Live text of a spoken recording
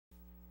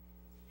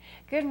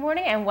Good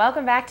morning and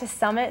welcome back to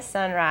Summit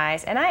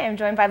Sunrise. And I am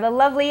joined by the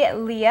lovely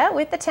Leah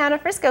with the Town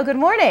of Frisco. Good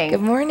morning.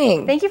 Good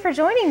morning. Thank you for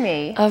joining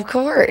me. Of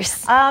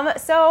course.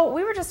 So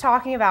we were just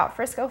talking about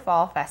Frisco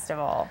Fall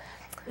Festival.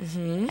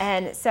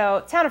 And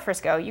so Town of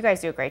Frisco, you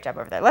guys do a great job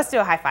over there. Let's do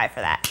a high five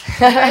for that. You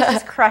guys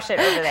just crush it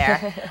over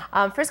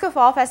there. Frisco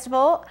Fall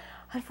Festival,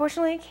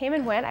 unfortunately, came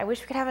and went. I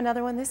wish we could have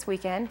another one this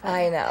weekend. But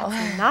I know.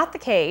 that's not the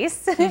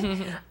case.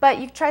 But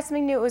you've tried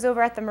something new. It was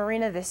over at the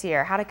marina this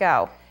year. How'd it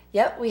go?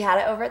 Yep, we had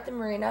it over at the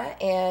marina,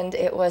 and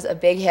it was a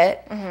big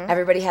hit.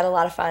 Everybody had a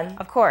lot of fun.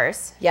 Of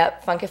course.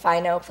 Yep,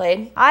 Funkifino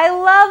played. I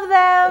love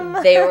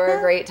them. They were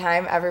a great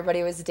time.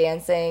 Everybody was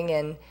dancing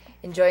and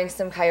enjoying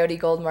some Coyote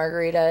Gold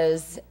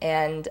margaritas,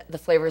 and the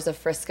Flavors of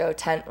Frisco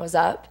tent was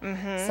up.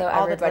 So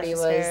everybody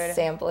was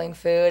sampling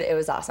food. It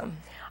was awesome.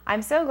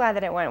 I'm so glad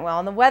that it went well.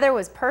 And the weather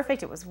was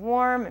perfect. It was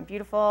warm and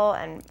beautiful.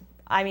 And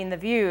I mean, the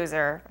views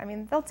are, I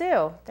mean, they'll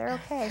do. They're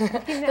okay.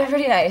 They're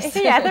pretty nice.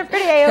 Yeah, they're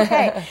pretty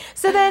okay.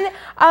 So then,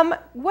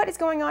 what is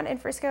going on in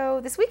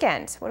Frisco this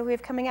weekend? What do we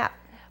have coming up?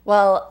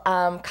 Well,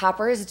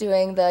 Copper is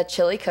doing the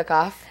chili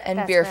cook-off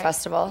and beer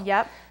festival.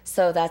 Yep.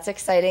 So that's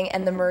exciting,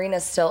 and the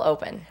marina's still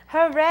open.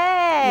 Hooray!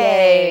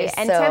 Yay!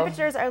 And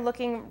temperatures are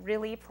looking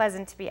really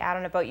pleasant to be out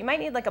on a boat. You might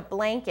need like a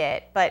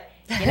blanket, but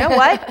you know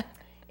what?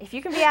 If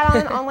you can be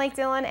out on Lake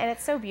Dillon, and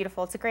it's so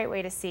beautiful, it's a great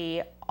way to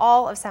see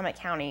all of Summit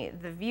County.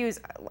 The views,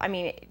 I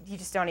mean, you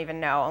just don't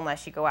even know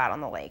unless you go out on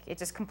the lake. It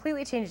just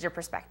completely changes your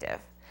perspective.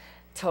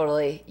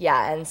 Totally,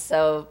 yeah. And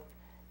so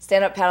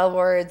stand-up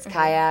paddleboards,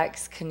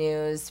 kayaks,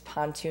 canoes,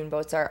 pontoon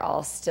boats are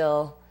all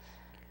still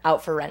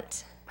out for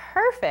rent.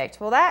 Perfect.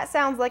 Well, that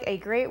sounds like a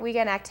great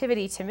weekend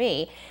activity to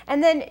me.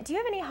 And then, do you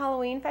have any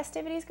Halloween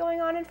festivities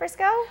going on in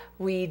Frisco?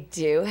 We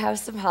do have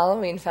some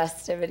Halloween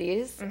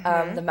festivities.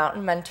 The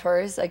Mountain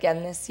Mentors,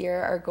 again this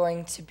year, are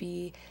going to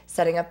be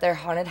setting up their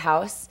haunted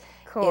house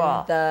in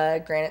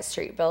the Granite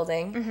Street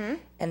building.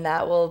 And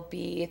that will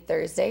be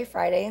Thursday,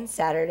 Friday, and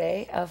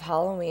Saturday of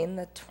Halloween,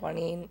 the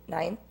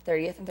 29th,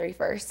 30th, and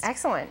 31st.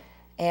 Excellent.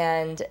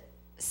 And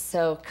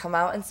so come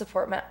out and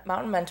support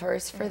Mountain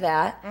Mentors for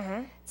that.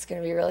 It's going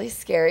to be really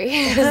scary.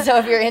 So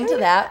if you're into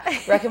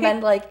that,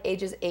 recommend like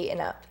ages 8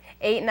 and up.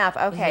 8 and up.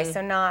 Okay,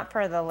 so not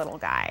for the little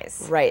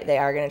guys. Right, they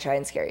are going to try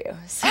and scare you.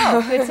 So.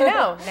 Oh, good to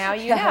know. Now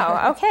you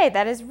know. Okay,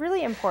 that is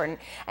really important.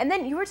 And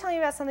then you were telling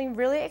me about something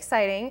really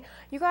exciting.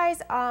 You guys,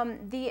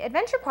 the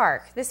adventure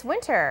park this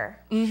winter,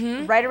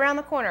 right around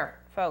the corner,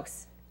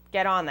 folks.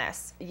 Get on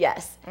this.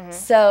 Yes.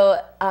 So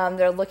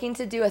they're looking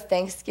to do a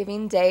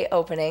Thanksgiving Day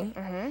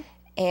opening.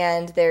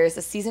 And there's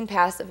a season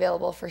pass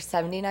available for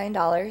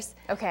 $79.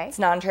 Okay. It's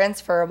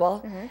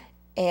non-transferable,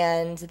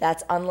 and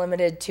that's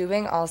unlimited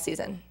tubing all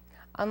season.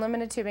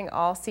 Unlimited tubing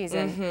all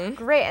season.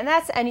 Great.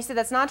 And you said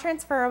that's not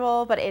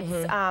transferable, but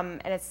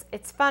it's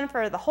it's fun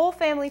for the whole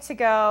family to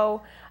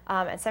go.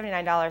 At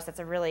 $79, that's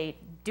a really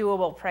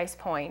doable price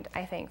point,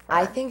 I think, for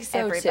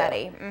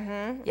everybody.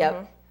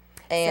 Yep.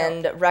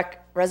 And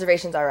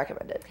reservations are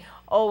recommended.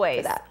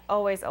 Always,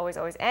 always, always,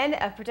 always. And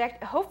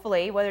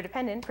hopefully, weather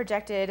dependent,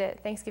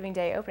 projected Thanksgiving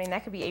Day opening.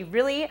 That could be a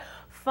really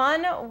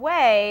fun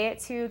way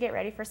to get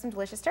ready for some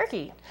delicious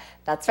turkey.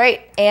 That's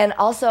right. And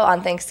also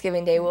on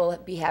Thanksgiving Day, we'll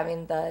be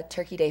having the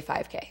Turkey Day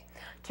 5K.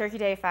 Turkey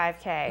Day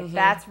 5K.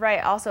 That's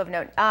right. Also of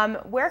note,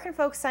 where can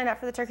folks sign up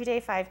for the Turkey Day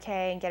 5K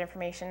and get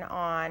information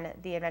on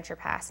the Adventure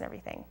Pass and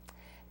everything?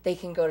 They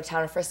can go to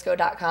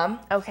townoffrisco.com.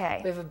 Okay.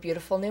 We have a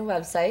beautiful new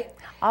website.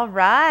 All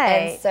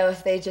right. And so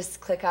if they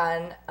just click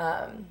on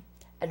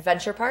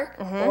Adventure Park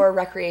or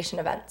Recreation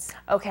Events.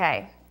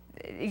 Okay.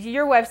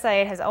 Your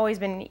website has always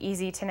been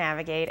easy to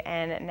navigate,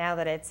 and now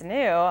that it's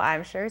new,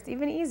 I'm sure it's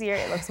even easier.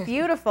 It looks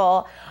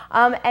beautiful.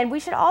 And we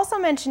should also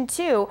mention,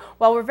 too,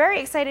 while we're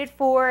very excited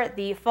for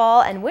the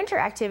fall and winter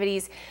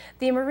activities,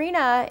 the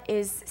marina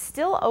is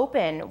still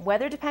open,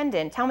 weather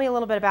dependent. Tell me a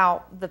little bit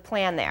about the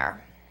plan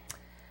there.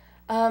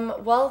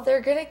 Well,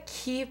 they're going to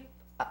keep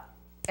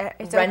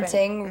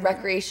renting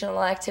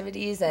recreational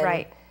activities,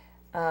 and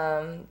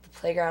the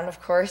playground, of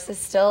course, is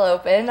still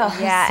open.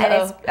 Yeah, and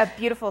it's a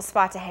beautiful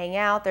spot to hang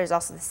out. There's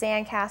also the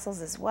sand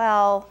castles as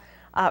well.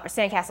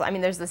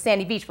 There's the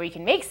sandy beach where you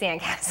can make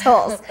sand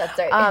castles. That's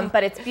right.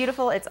 But it's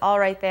beautiful. It's all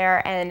right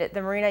there. And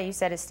the marina, you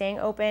said, is staying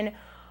open,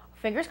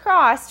 fingers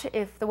crossed,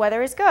 if the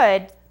weather is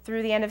good,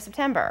 through the end of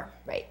September.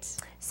 Right.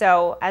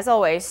 So, as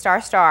always,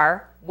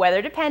 star,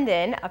 weather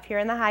dependent up here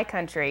in the high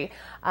country.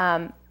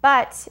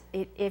 But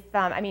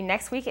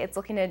next week it's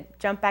looking to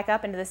jump back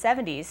up into the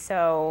 70s.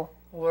 So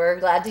we're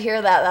glad to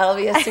hear that. That'll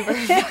be a super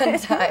fun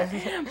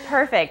time.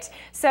 Perfect.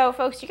 So,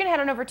 folks, you can head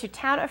on over to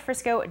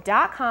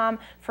townoffrisco.com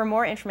for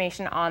more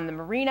information on the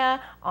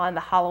marina, on the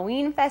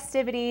Halloween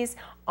festivities,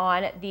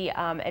 on the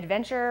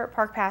adventure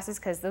park passes,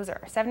 because those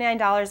are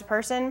 $79 a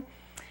person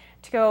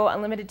to go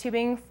unlimited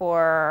tubing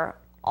for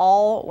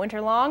all winter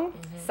long.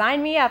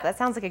 Sign me up. That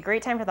sounds like a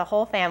great time for the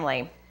whole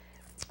family.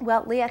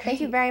 Well, Leah, thank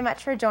you very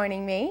much for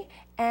joining me,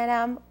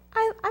 and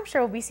I'm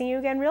sure we'll be seeing you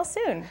again real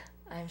soon.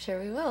 I'm sure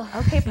we will.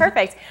 Okay,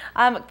 perfect.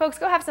 Folks,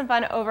 go have some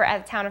fun over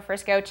at the Town of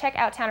Frisco. Check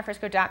out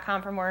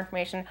townoffrisco.com for more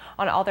information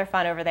on all their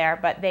fun over there,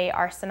 but they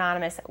are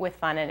synonymous with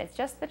fun, and it's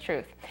just the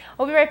truth.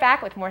 We'll be right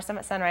back with more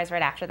Summit Sunrise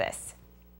right after this.